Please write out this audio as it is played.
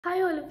Hi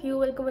all of you,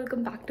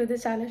 welcome back to the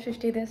channel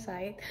Shrishti this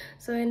side.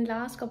 So in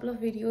last couple of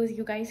videos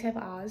you guys have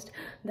asked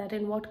that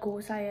in what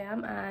course I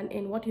am and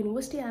in what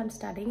university I am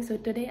studying. So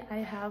today I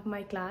have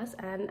my class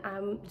and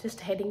I'm just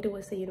heading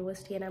towards the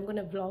university and I'm going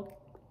to vlog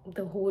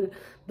the whole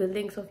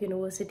buildings of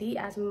university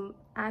as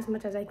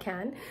much as I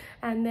can,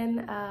 and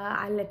then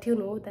I'll let you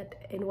know that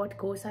in what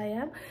course I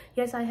am.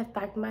 Yes, I have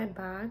packed my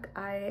bag.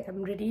 I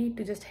am ready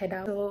to just head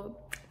out. So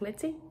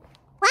let's see.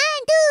 1,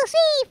 2, 3,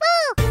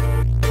 4.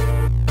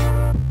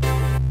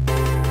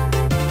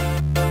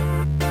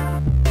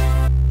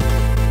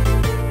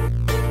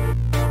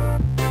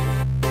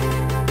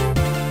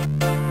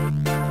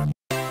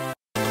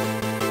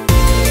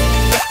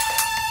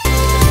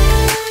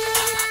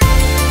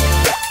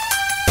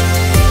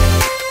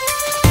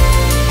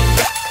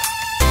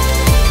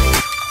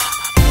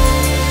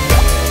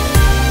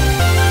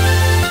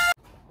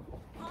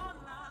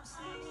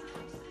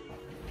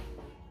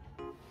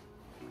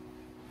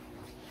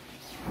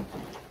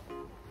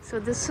 So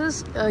this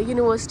is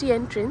university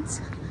entrance.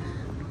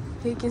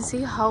 You can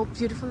see how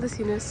beautiful this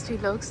university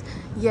looks,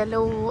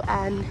 yellow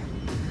and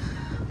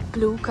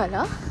blue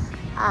color.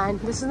 And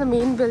this is the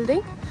main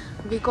building.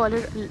 We call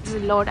it the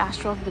Lord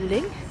Astroff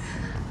building.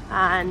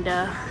 And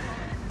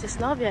just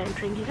now we are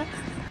entering here.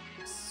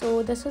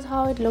 So this is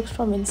how it looks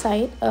from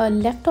inside.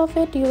 Left of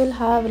it you will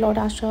have Lord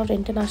Astroff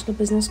International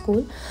Business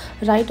School.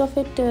 Right of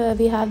it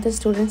we have the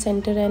student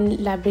center and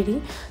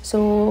library,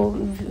 so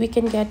we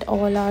can get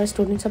all our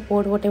student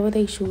support, whatever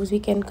the issues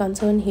we can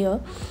concern here.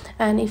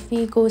 And if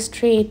we go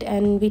straight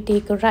and we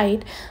take a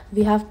right,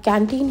 we have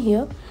canteen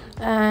here,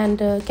 and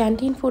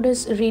canteen food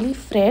is really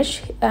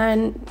fresh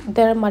and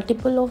there are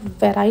multiple of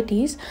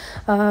varieties.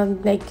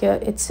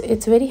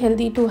 It's very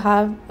healthy to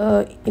have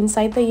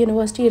inside the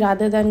university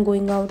rather than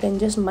going out and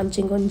just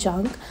munching on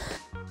junk.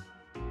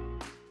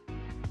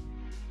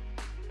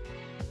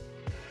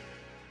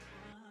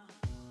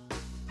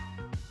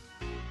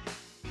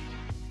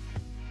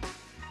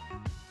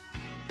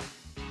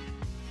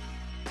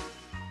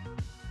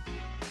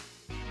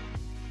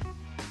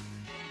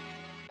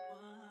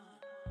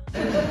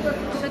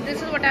 So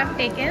this is what I've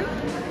taken,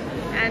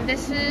 and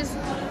this is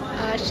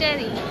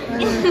sherry.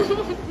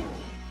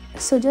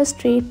 So just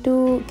straight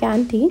to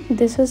canteen.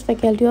 This is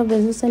Faculty of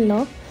Business and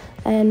Law,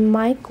 and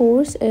my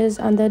course is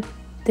under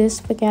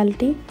this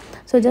faculty.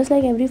 So just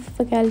like every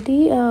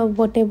faculty,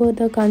 whatever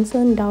the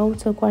concern,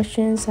 doubts or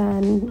questions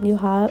and you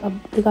have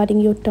regarding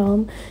your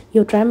term,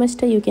 your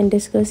trimester, you can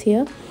discuss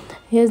here.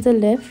 Here's the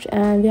lift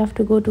and we have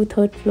to go to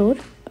 3rd floor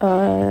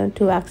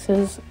to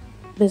access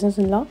business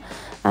and law.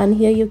 And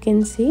here you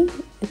can see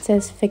it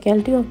says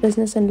Faculty of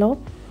Business and Law,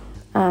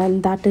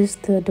 and that is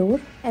the door.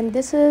 And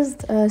this is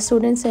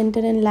student center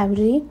and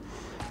library.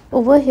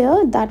 Over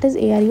here, that is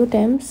ARU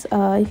THUMPS.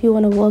 If you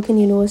want to work in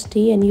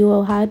university and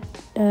you had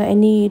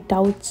any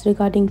doubts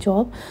regarding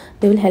job,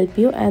 they will help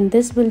you. And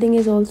this building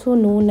is also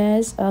known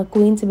as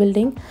Queen's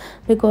building,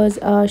 because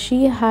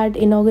she had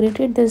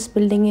inaugurated this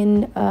building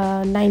in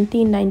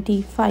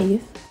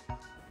 1995.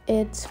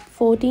 It's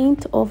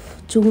 14th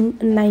of June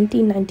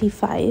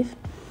 1995.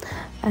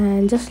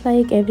 And just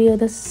like every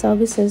other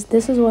services,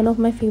 this is one of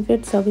my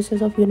favorite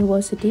services of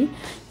university.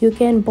 You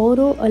can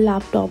borrow a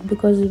laptop,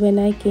 because when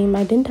I came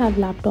I didn't have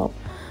laptop,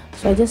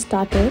 so I just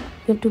started.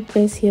 You have to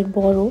press here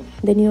borrow,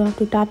 then you have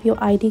to tap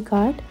your ID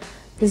card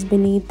just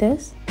beneath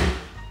this,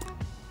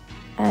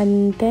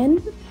 and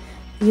then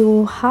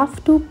you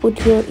have to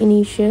put your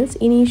initials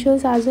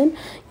as in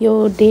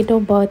your date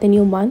of birth and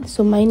your month.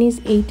 So mine is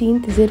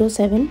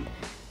 18th07.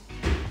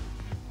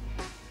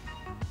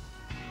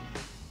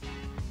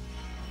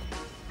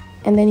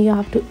 And then you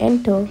have to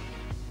enter,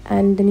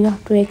 and then you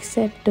have to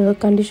accept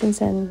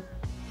conditions and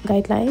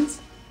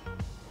guidelines,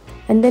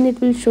 and then it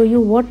will show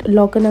you what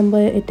locker number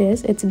it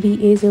is. It's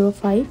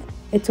BA05.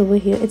 It's over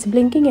here. It's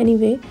blinking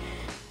anyway,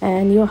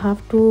 and you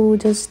have to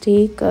just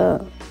take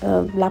a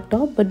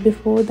laptop, but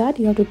before that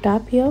you have to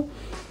tap here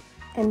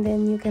and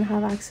then you can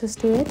have access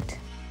to it.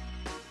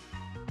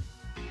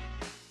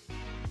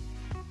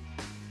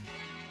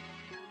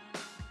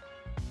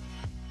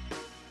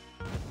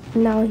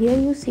 Now here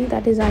you see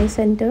that is eye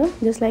center.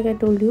 Just like I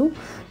told you,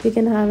 you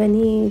can have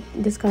any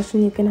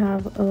discussion, you can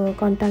have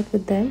contact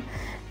with them.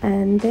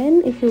 And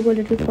then if you go a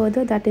little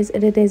further, that is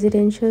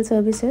residential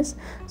services.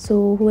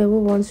 So whoever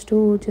wants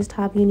to just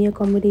have uni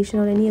accommodation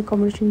or any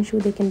accommodation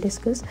issue, they can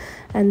discuss.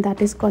 And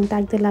that is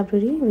contact the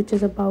library, which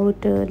is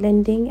about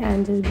lending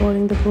and just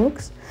borrowing the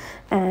books.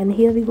 And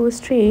here we go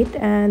straight,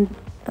 and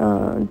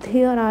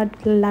here our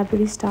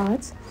library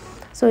starts.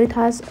 So it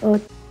has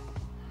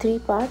 3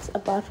 parts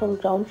apart from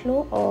ground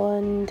floor,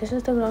 and this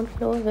is the ground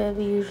floor where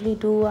we usually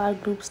do our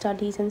group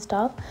studies and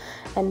stuff.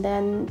 And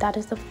then that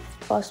is the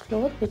 1st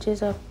floor, which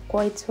is a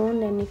quiet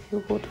zone, and if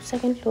you go to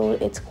 2nd floor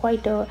it's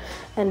quieter,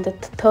 and the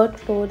 3rd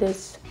floor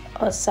is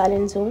a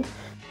silent zone.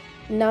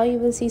 Now you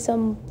will see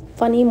some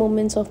funny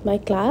moments of my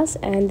class,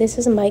 and this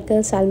is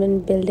Michael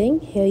Salmon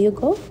building. Here you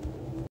go.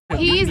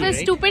 He is the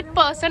stupid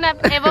person I've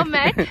ever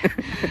met.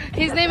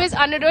 His name is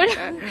Arnold.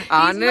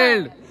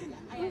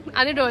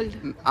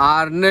 Anirold.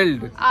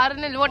 Arnold.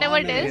 Arnold, whatever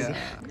it is.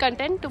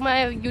 Content to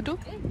my YouTube.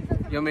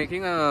 You're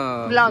making a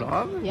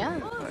Vlog. Yeah.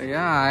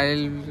 Yeah,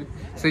 I'll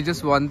say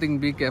just one thing.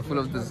 Be careful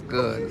of this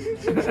girl.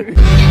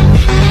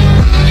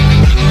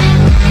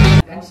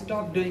 And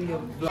stop doing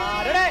your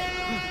vlog. Ready?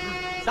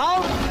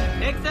 Sound.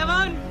 Take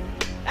 7.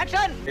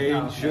 Action.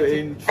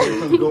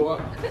 Intro, go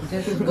up.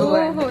 Just go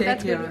and take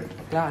that's your good.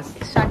 class.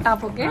 Shut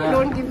up, okay?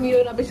 Don't give me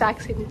your rubbish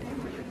accent.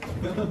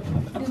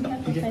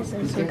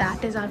 Professor. So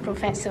that is our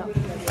professor.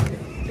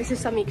 This is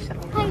Samiksha.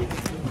 Hi.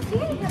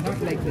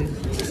 Not like this.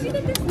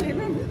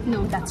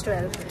 No, that's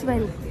 12.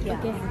 12. Yeah.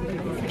 Okay.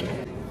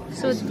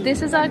 So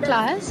this is our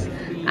class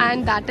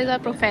and that is our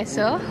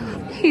professor.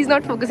 He's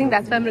not focusing,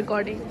 that's why I'm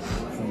recording.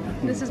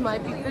 This is my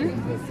people.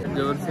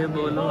 जोर से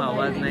बोलो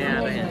आवाज नहीं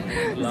आ रही है.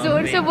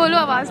 जोर से बोलो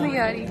आवाज नहीं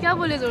आ रही. क्या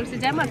बोले जोर से?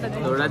 जय माता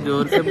दी. थोड़ा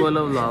जोर से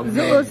बोलो व्लॉग.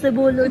 जोर से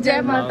बोलो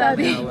जय माता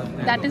दी.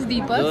 That is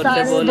Deepak. जोर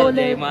से बोलो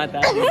जय माता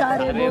दी.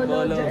 सारे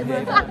बोलो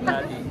जय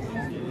माता दी.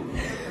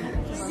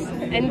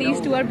 And these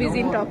two are busy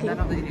in talking.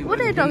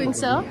 What are you talking,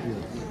 sir?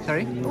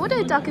 Sorry? What are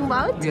you talking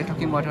about? We are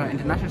talking about our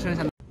international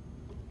students and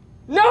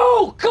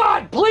No!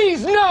 God,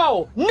 please,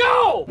 no!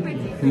 No!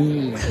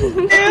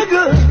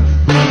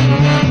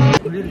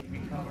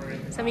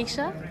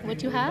 Samiksha,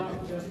 what you have?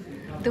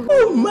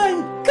 Oh my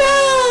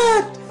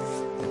God!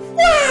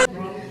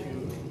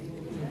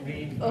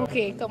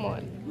 Okay, come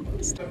on.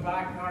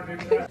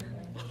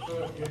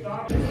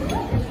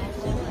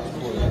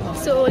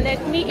 So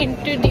let me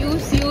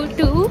introduce you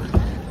to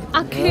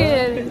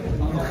Akhil.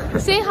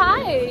 Say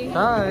hi.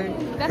 Hi.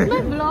 That's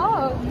my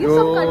vlog. Give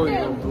some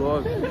content.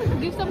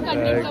 Give some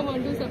content. Come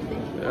on, do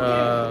something.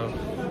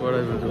 What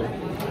I will do?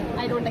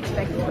 I don't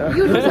expect it.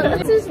 You do something.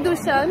 This is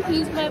Dushan.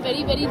 He's my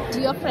very, very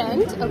dear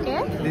friend. Okay.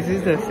 This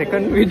is the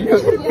second video.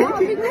 Yeah,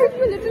 because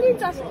you literally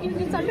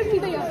insulted me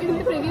in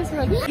the previous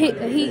one.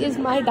 He is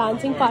my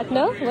dancing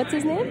partner. What's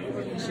his name?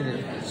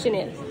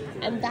 Chanel.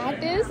 And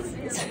that is.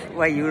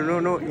 Why you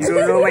don't know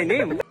my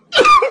name?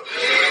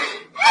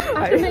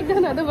 I have to make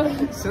another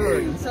one. So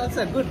insults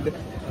are good.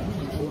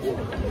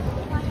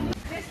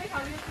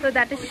 So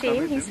that is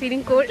Shane. He's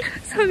feeling cold.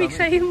 So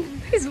Miksha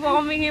is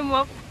warming him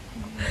up.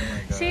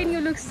 Shane, you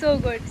look so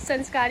good.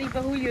 Sanskari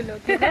Bahul you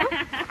look. You know?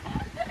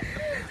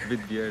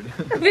 With beard.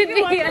 With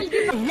beard.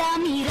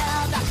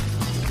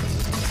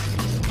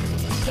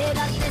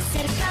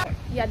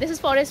 Yeah, this is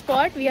forest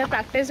spot. We have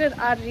practiced with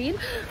our reel,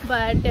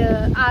 but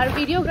our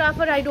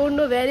videographer, I don't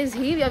know where is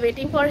he. We are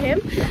waiting for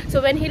him.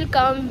 So when he'll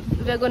come,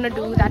 we're gonna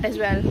do that as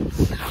well.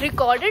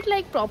 Recorded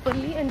like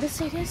properly, and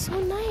this area is so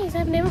nice.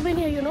 I've never been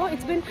here. You know,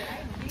 it's been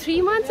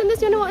 3 months in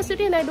this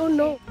university, and I don't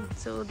know.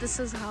 So this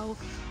is how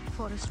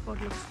forest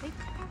spot looks like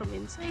from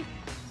inside.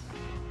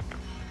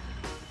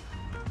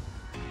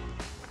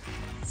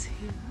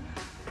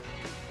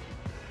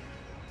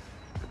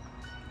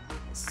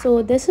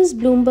 So this is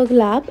Bloomberg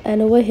Lab,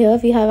 and over here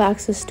we have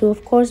access to,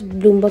 of course,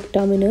 Bloomberg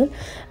Terminal,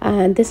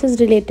 and this is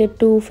related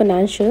to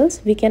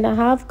financials. We can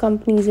have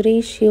companies'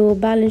 ratio,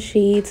 balance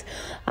sheets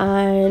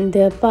and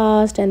their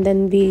past, and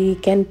then we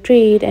can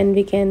trade and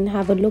we can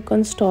have a look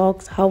on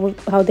stocks, how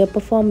they're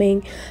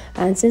performing.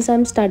 And since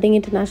I'm studying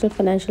international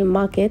financial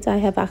markets, I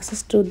have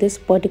access to this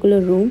particular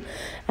room,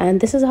 and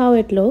this is how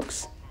it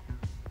looks.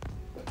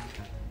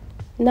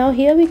 Now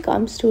here we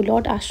comes to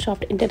Lord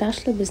Ashcroft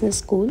International Business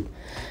School,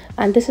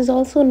 and this is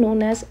also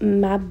known as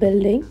MAP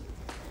building,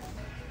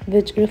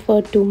 which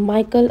referred to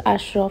Michael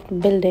Ashcroft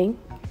building.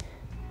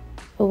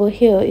 Over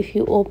here, if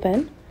you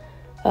open,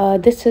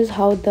 this is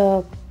how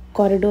the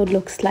corridor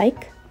looks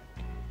like.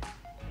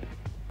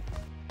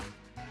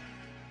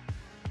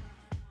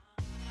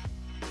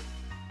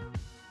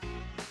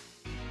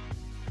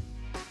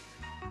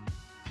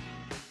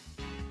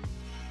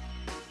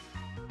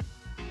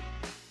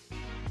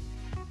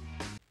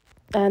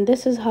 And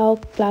this is how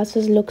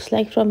classes looks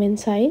like from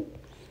inside,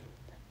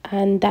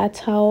 and that's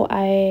how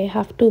I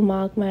have to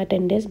mark my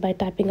attendance by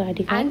typing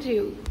ID card.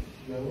 Andrew,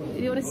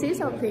 you want to say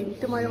something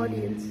to my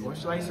audience? What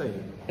should I say?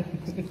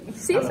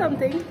 Say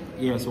something.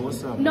 Yeah, so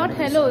what's up? Not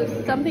hello,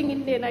 something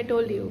Indian, I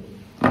told you.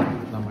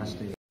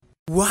 Namaste.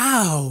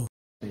 Wow!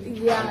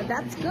 Yeah,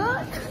 that's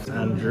good.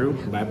 Andrew,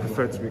 but I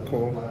prefer to be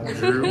called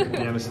Drew, you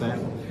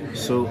understand?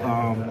 So,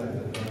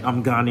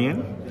 I'm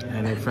Ghanaian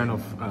and a friend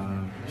of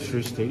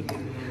Sri State.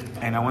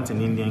 And I want an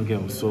Indian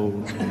girl, so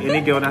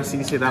any girl that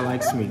sees it that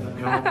likes me,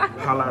 you know,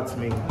 holla at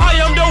me. I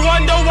am the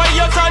one, the way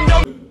you turn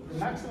down.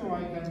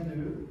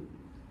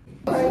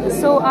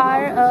 So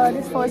our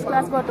this first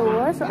class got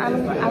over, so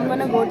I'm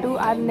gonna go to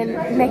our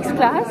next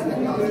class.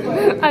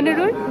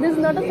 Anirudh, this is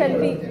not a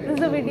selfie, this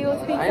is a video.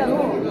 Speak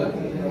something.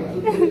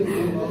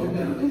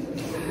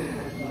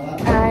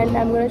 And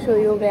I'm gonna show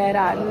you where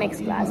our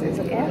next class is.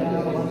 Okay.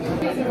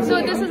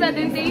 So this is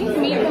Aditi.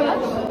 Meet her.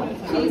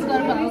 She's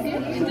Garba. Okay.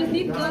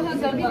 This girl has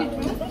Garba.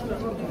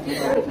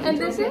 And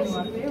this is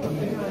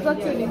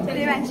what's your name?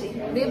 Devanshi.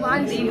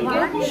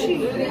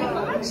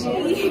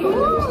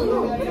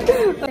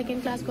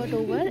 Second class got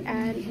over,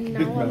 and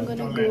now I'm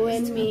gonna go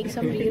and make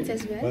some reels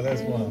as well.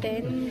 And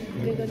then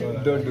we're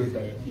gonna Don't do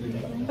that.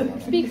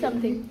 speak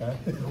something.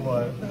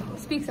 What?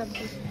 Speak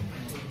something.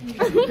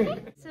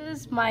 This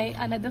is my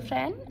another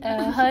friend.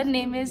 Her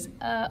name is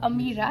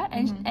Amira,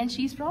 and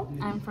she's from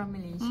I'm from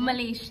Malaysia.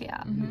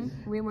 Malaysia.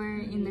 We were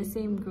in the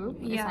same group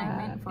Yeah,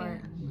 assignment for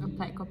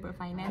applied corporate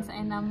finance,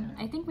 and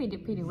I think we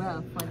did pretty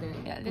well for the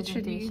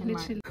Literally.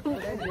 presentation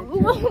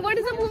mark. What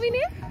is the movie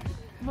name?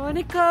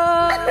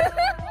 Monica.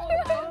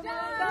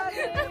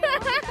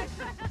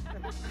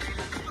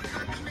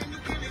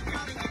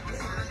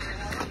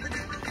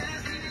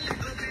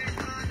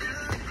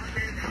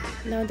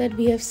 Now that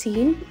we have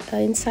seen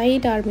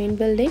inside our main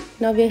building,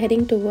 now we are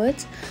heading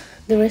towards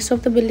the rest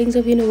of the buildings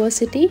of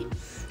university,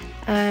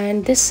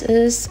 and this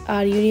is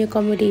our uni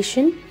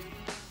accommodation.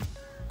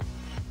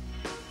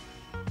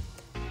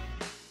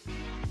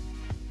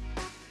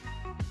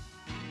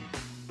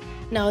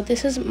 Now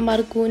this is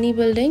Marconi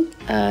building.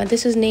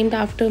 This is named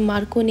after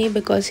Marconi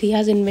because he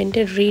has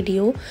invented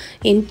radio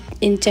in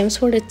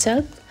Chelmsford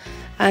itself,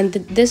 and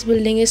this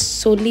building is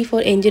solely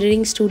for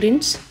engineering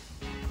students.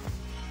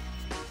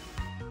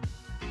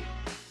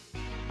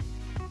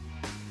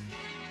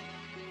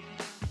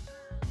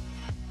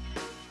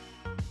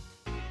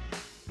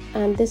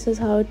 And this is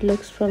how it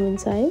looks from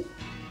inside.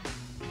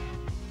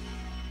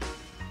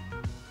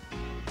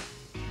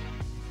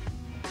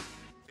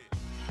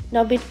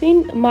 Now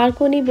between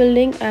Marconi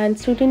building and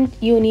Student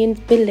Union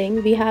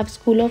building, we have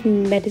School of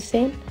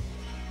Medicine.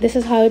 This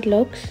is how it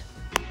looks.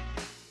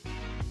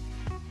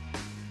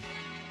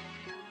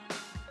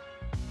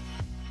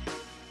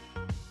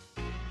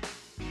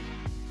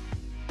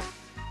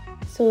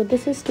 So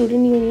this is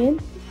Student Union,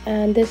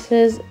 and this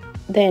is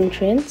the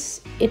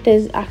entrance. It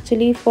is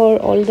actually for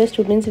all the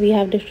students. We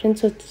have different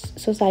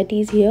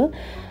societies here: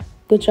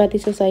 Gujarati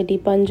society,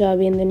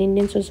 Punjabi, and then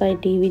Indian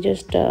society. We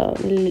just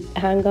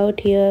hang out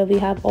here. We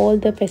have all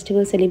the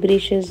festival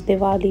celebrations,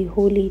 Diwali,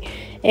 Holi,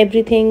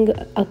 everything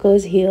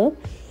occurs here.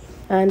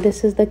 And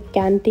this is the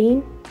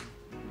canteen,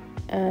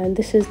 and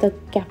this is the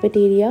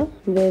cafeteria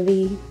where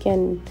we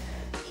can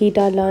heat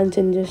our lunch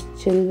and just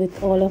chill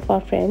with all of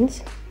our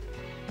friends.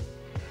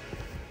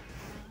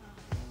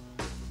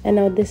 And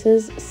now this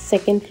is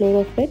second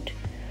floor of it.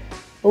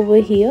 Over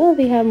here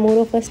we have more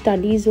of a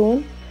study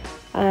zone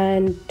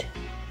and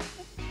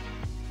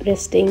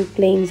resting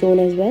playing zone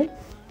as well.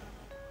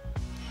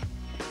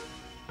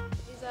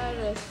 These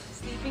are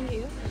sleeping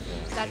here.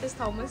 That is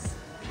Thomas.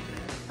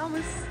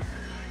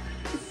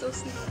 He's so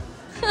sleepy.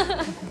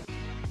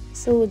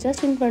 So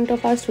just in front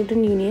of our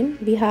student union,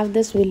 we have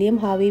this William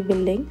Harvey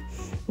building.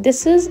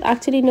 This is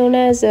actually known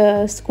as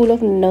a School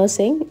of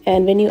Nursing,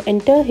 and when you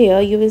enter here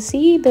you will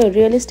see the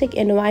realistic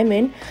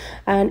environment,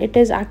 and it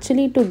is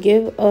actually to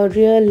give a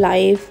real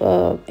life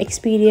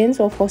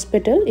experience of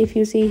hospital. If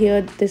you see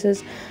here, this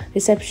is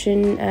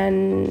reception,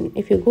 and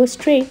if you go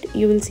straight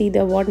you will see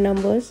the ward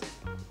numbers.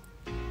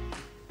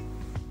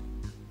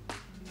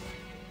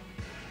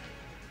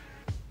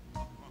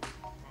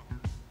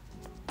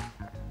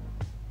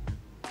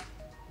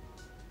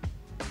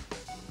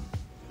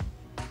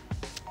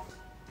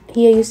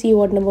 Here you see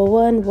ward number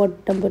 1, ward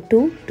number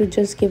 2, to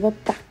just give a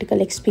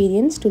practical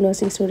experience to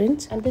nursing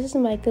students. And this is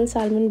Michael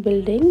Salmon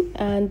building,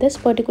 and this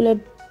particular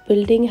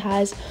building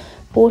has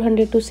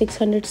 400 to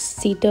 600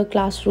 seater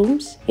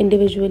classrooms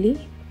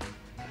individually.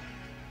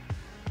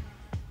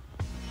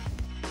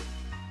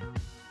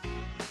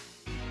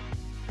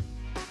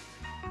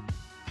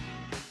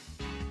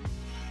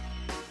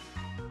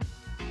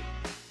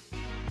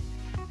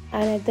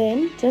 And at the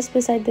end, just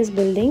beside this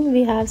building,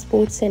 we have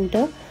sports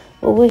center.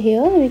 Over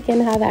here we can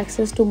have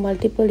access to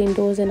multiple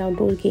indoors and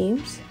outdoor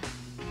games.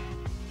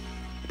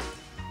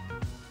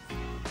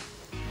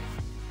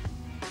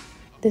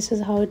 This is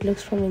how it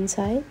looks from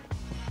inside.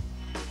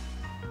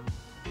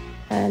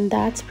 And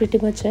that's pretty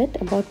much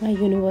it about my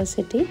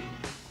university.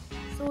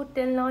 So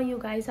till now you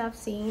guys have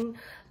seen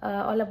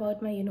all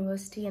about my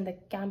university and the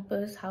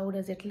campus. How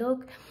does it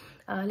look?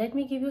 Let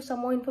me give you some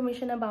more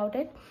information about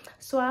it.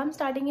 So I'm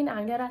studying in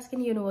Anglia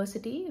Ruskin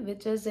University,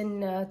 which is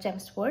in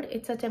Chelmsford.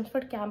 It's a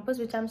Chelmsford campus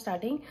which I'm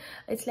studying.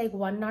 It's like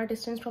 1 hour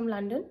distance from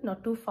London,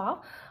 not too far.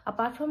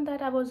 Apart from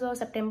that, I was a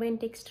September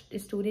intake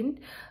student,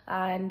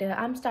 and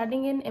I'm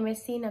studying in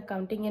MSc in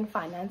Accounting and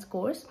Finance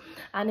course.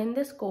 And in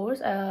this course,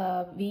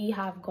 we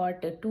have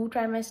got 2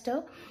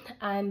 trimester,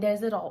 and there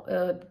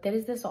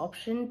is this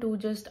option to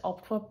just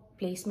opt for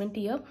placement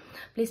year.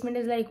 Placement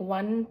is like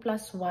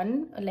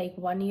 1+1, like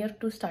 1 year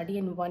to study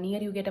and 1 year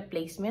you get a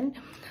placement.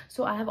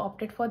 So I have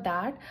opted for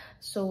that.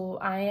 So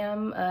I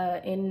am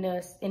in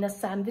a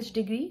sandwich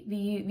degree.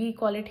 We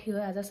call it here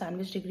as a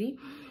sandwich degree.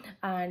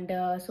 And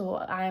so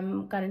I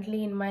am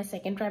currently in my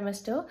 2nd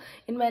trimester.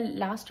 In my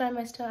last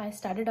trimester, I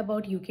studied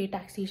about UK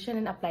taxation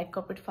and applied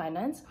corporate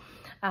finance.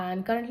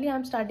 And currently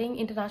I'm studying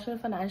international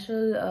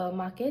financial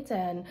markets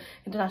and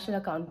international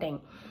accounting.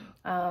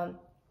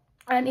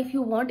 And if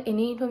you want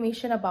any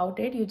information about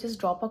it, you just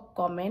drop a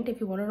comment. If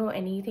you want to know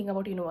anything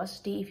about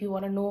university, if you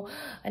want to know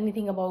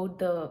anything about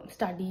the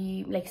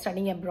study, like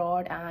studying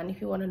abroad, and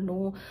if you want to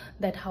know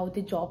that how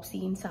the job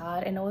scenes are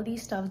and all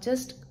these stuff,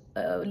 just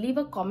leave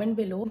a comment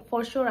below.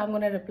 For sure I'm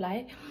gonna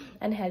reply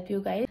and help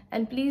you guys.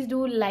 And please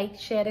do like,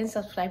 share and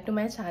subscribe to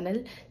my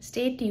channel.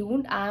 Stay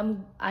tuned.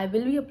 I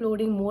will be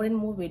uploading more and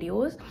more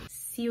videos.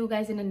 See you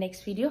guys in the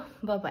next video.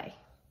 Bye bye.